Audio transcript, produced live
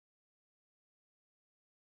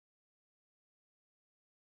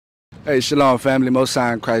Hey, shalom family, Most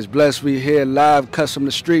High in Christ bless. We here live, cut from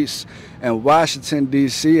the streets in Washington,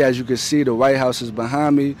 D.C. As you can see, the White House is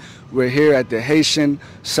behind me. We're here at the Haitian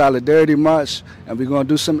Solidarity March, and we're going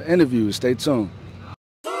to do some interviews. Stay tuned.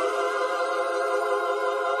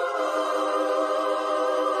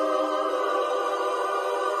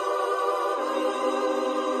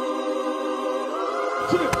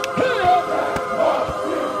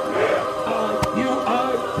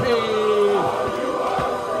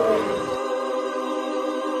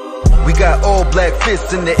 We got all black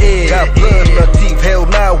fists in the air. Got blood in our teeth, hell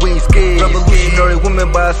nah, we ain't scared. Revolutionary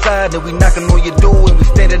women by our side, and we knocking on your door, and we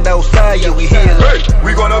standing outside, yeah, we here. Hey,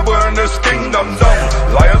 we gonna burn this kingdom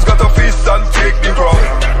down. Lions got a feast and take the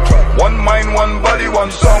crown. One mind, one body,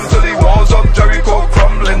 one song, till the walls of Jericho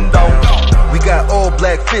crumbling down. We got all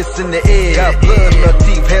black fists in the air. Got blood in our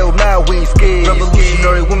teeth, hell nah, we ain't scared.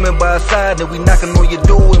 Revolutionary women by our side, and we knocking on your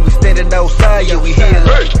door, and we standing outside, yeah, we here.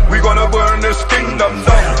 Hey, we gonna burn this kingdom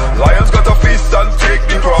down. Lions got a feast and take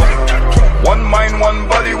the crown. One mind, one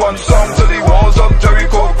body, one song, till the walls of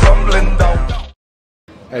Jericho crumbling down.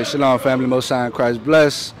 Hey, shalom family, Most High in Christ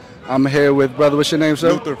bless. I'm here with brother. What's your name,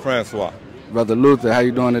 sir? Luther Francois. Brother Luther, how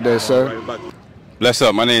you doing today, sir? Bless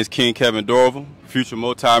up. My name is King Kevin Dorval, future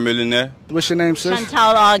multi-millionaire. What's your name, sis?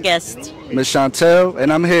 Chantal August. Miss Chantel,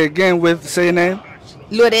 and I'm here again with, say your name?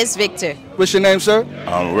 Lourdes Victor. What's your name, sir?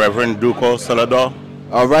 Reverend Duco Salvador.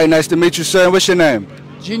 All right, nice to meet you, sir. What's your name?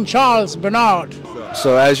 Jean-Charles Bernard.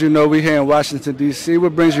 So as you know, we're here in Washington, D.C.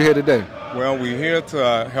 What brings you here today? Well, we're here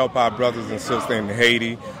to help our brothers and sisters in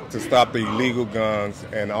Haiti to stop the illegal guns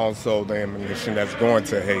and also the ammunition that's going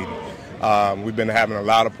to Haiti. We've been having a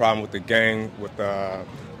lot of problems with the gang, with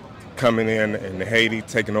coming in Haiti,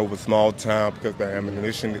 taking over small town because the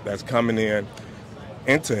ammunition that's coming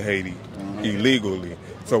into Haiti illegally.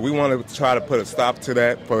 So we want to try to put a stop to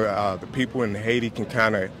that for the people in Haiti can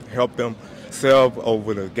kind of help them self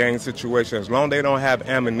over the gang situation. As long as they don't have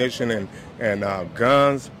ammunition and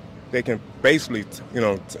guns, they can basically,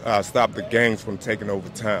 stop the gangs from taking over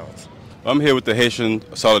towns. I'm here with the Haitian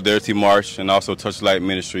Solidarity March and also Touchlight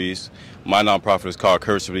Ministries. My nonprofit is called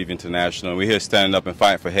Courage to Believe International. We're here standing up and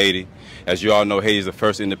fighting for Haiti. As you all know, Haiti is the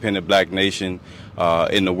first independent black nation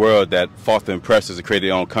in the world that fought the oppressors to create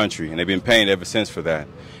their own country, and they've been paying ever since for that.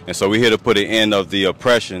 And so we're here to put an end of the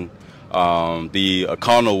oppression, the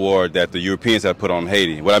colonial war that the Europeans have put on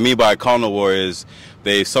Haiti. What I mean by a colonial war is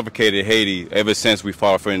they suffocated Haiti ever since we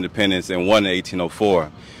fought for independence and won in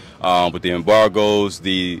 1804. With the embargoes,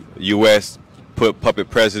 the U.S. put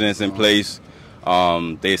puppet presidents in place.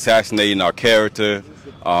 They assassinated our character,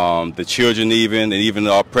 the children even, and even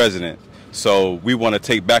our president. So we want to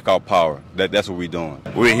take back our power. That's what we're doing.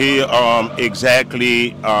 We're here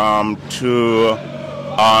exactly to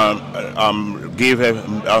give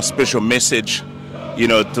a special message,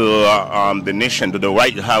 to the nation, to the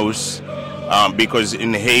White House, because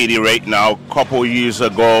in Haiti right now, a couple years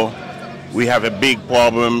ago, we have a big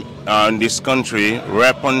problem in this country.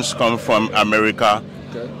 Weapons come from America,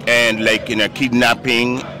 and like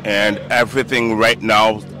kidnapping and everything right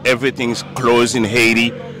now, everything's closed in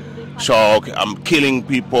Haiti. So I'm killing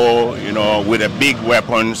people, with the big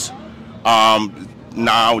weapons.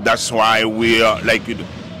 Now that's why we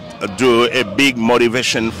do a big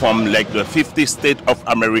motivation from the 50 states of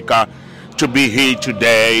America to be here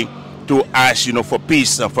today to ask, for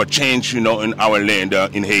peace and for change, in our land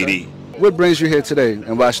in Haiti. What brings you here today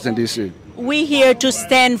in Washington, D.C.? We're here to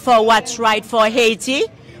stand for what's right for Haiti.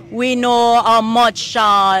 We know how much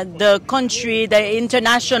the country, the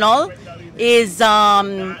international, is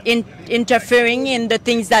interfering in the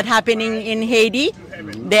things that are happening in Haiti.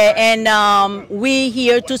 And we're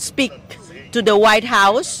here to speak to the White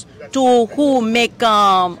House, to who make a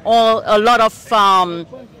lot of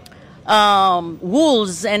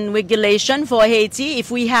rules and regulation for Haiti.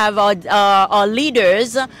 If we have our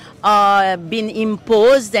leaders been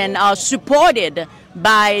imposed and are supported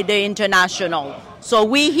by the international. So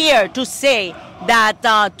we're here to say that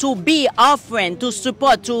to be our friend, to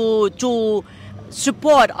support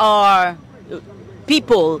our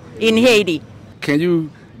people in Haiti. Can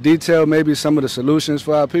you detail maybe some of the solutions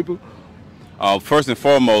for our people? First and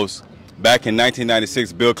foremost, back in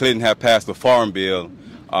 1996, Bill Clinton had passed the Farm Bill.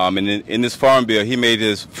 And in this Farm Bill, he made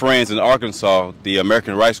his friends in Arkansas, the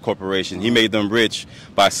American Rice Corporation, he made them rich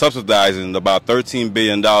by subsidizing about $13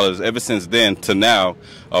 billion ever since then to now,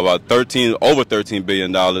 about over $13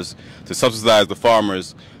 billion to subsidize the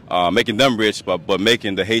farmers, making them rich, but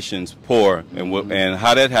making the Haitians poor. And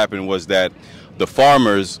how that happened was that the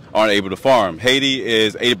farmers aren't able to farm. Haiti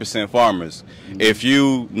is 80% farmers. If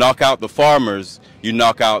you knock out the farmers, you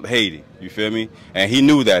knock out Haiti. You feel me? And he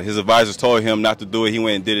knew that. His advisors told him not to do it. He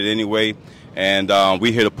went and did it anyway. And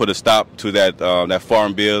we're here to put a stop to that that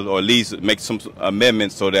farm bill, or at least make some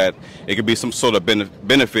amendments so that it could be some sort of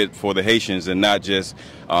benefit for the Haitians and not just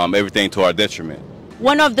everything to our detriment.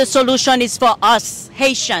 One of the solutions is for us,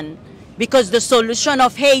 Haitian, because the solution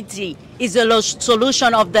of Haiti is the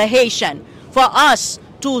solution of the Haitian. For us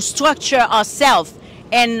to structure ourselves,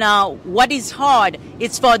 and what is hard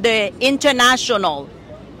is for the international.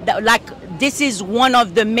 Like, this is one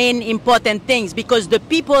of the main important things, because the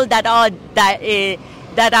people that are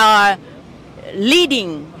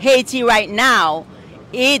leading Haiti right now,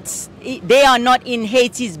 they are not in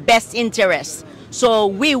Haiti's best interest. So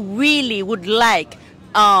we really would like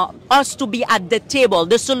us to be at the table.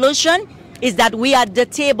 The solution is that we are at the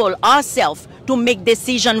table ourselves to make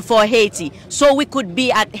decisions for Haiti, so we could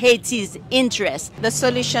be at Haiti's interest. The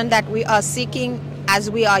solution that we are seeking, as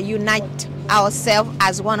we are unite ourselves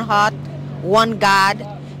as one heart, one God,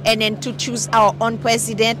 and then to choose our own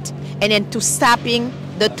president, and then to stopping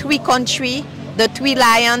the three countries, the three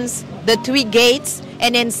lions, the three gates,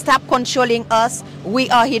 and then stop controlling us. We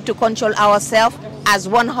are here to control ourselves as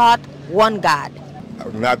one heart, one God.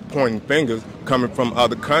 Not pointing fingers, coming from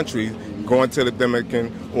other countries, going to the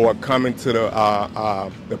Dominican or coming to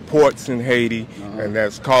the ports in Haiti, and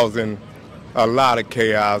that's causing a lot of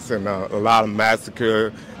chaos and a lot of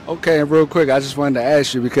massacre. Okay, and real quick, I just wanted to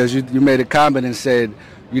ask you, because you made a comment and said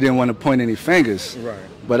you didn't want to point any fingers. Right.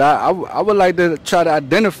 But I would like to try to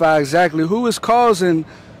identify exactly who is causing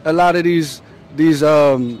a lot of these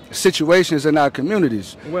situations in our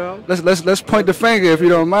communities. Well, let's point the finger, if you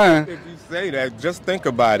don't mind. If you say that, just think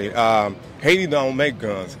about it. Haiti don't make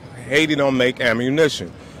guns. Haiti don't make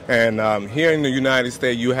ammunition. And here in the United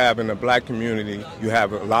States, you have in the black community, you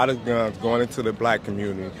have a lot of guns going into the black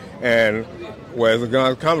community. And where's the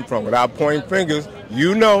guns coming from? Without pointing fingers,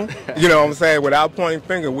 you know what I'm saying? Without pointing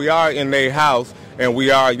fingers, we are in their house and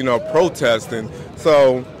we are, protesting.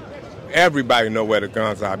 So everybody know where the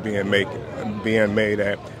guns are being made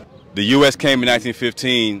at. The U.S. came in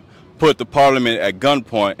 1915, put the parliament at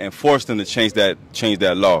gunpoint, and forced them to change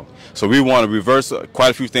that law. So we want to reverse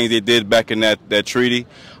quite a few things they did back in that treaty.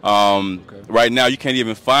 Right now, you can't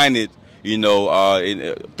even find it,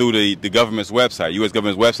 through the government's website, U.S.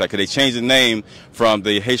 government's website, because they changed the name from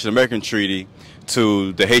the Haitian American Treaty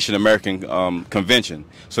to the Haitian American Convention.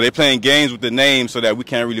 So they're playing games with the name so that we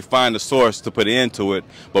can't really find the source to put into it.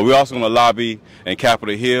 But we're also going to lobby in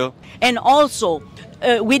Capitol Hill. And also,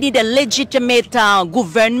 we need a legitimate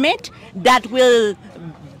government that will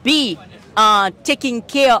be taking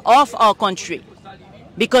care of our country.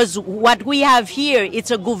 Because what we have here,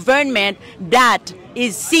 it's a government that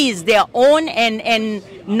sees their own and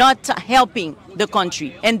not helping the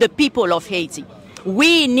country and the people of Haiti.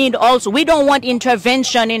 We don't want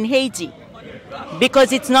intervention in Haiti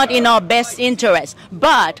because it's not in our best interest.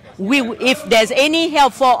 But if there's any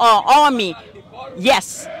help for our army,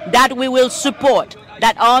 yes, that we will support.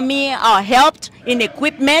 That army are helped in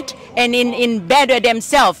equipment and in better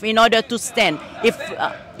themselves in order to stand.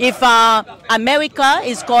 If America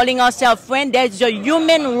is calling ourselves friend, there's a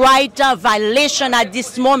human right violation at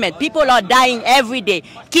this moment. People are dying every day,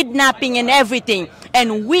 kidnapping and everything.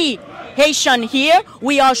 And we, Haitian here,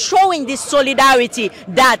 we are showing this solidarity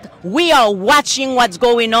that we are watching what's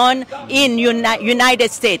going on in United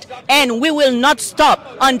States. And we will not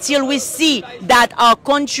stop until we see that our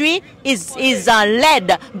country is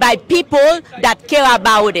led by people that care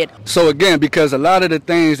about it. So again, because a lot of the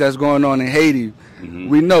things that's going on in Haiti,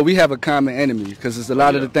 we know we have a common enemy, because it's a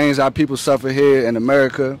lot of the things our people suffer here in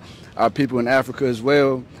America, our people in Africa as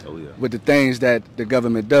well, with the things that the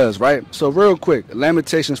government does, right? So real quick,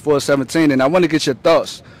 Lamentations 4:17, and I want to get your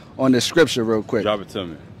thoughts on this scripture real quick. Drop it to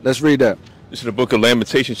me. Let's read that. This is the book of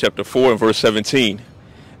Lamentations, chapter 4 and verse 17.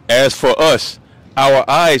 As for us, our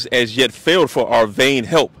eyes as yet failed for our vain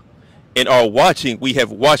help. In our watching, we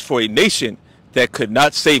have watched for a nation that could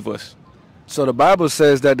not save us. So the Bible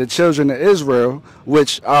says that the children of Israel,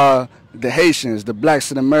 which are the Haitians, the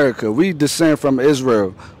blacks in America, we descend from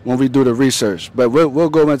Israel when we do the research. But we'll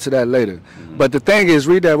go into that later. But the thing is,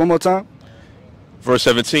 read that one more time. Verse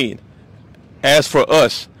 17. As for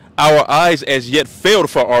us, our eyes as yet failed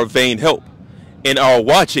for our vain help. In our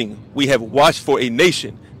watching, we have watched for a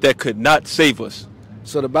nation that could not save us.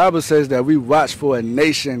 So the Bible says that we watch for a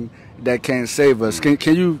nation that can't save us.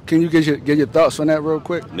 Can you get your thoughts on that real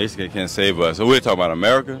quick? Nation can't save us. So we're talking about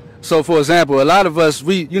America? So for example, a lot of us,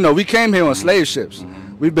 we came here on slave ships.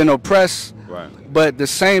 We've been oppressed but the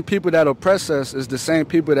same people that oppress us is the same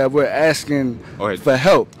people that we're asking for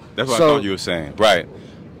help. That's what I thought you were saying. Right.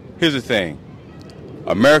 Here's the thing.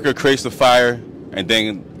 America creates the fire and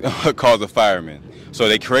then calls the firemen. So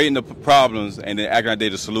they creating the problems and then acting like they're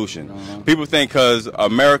the solution. People think because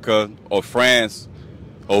America or France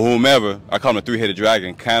or whomever, I call them the three-headed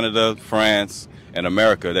dragon, Canada, France, and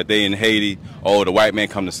America, that they in Haiti, oh, the white man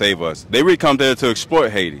come to save us. They really come there to exploit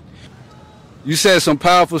Haiti. You said some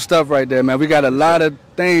powerful stuff right there, man. We got a lot of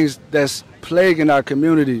things that's plaguing our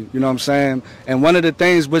community, you know what I'm saying? And one of the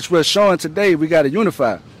things which we're showing today, we got to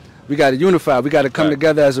unify. We got to unify. We got to come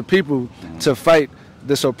together as a people to fight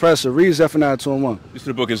this oppressor. Read Zephaniah 2:1. This is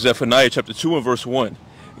the book of Zephaniah chapter 2 and verse 1.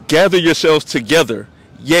 Gather yourselves together,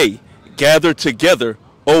 yea, gather together,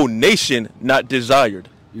 O nation not desired.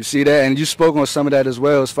 You see that? And you spoke on some of that as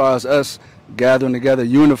well, as far as us gathering together,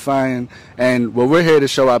 unifying. And what we're here to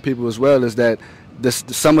show our people as well is that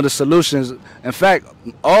some of the solutions, in fact,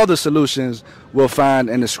 all the solutions we'll find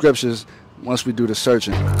in the scriptures once we do the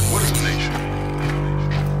searching. What is a nation?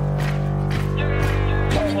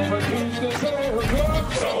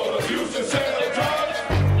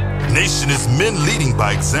 Nation is men leading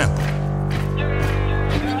by example.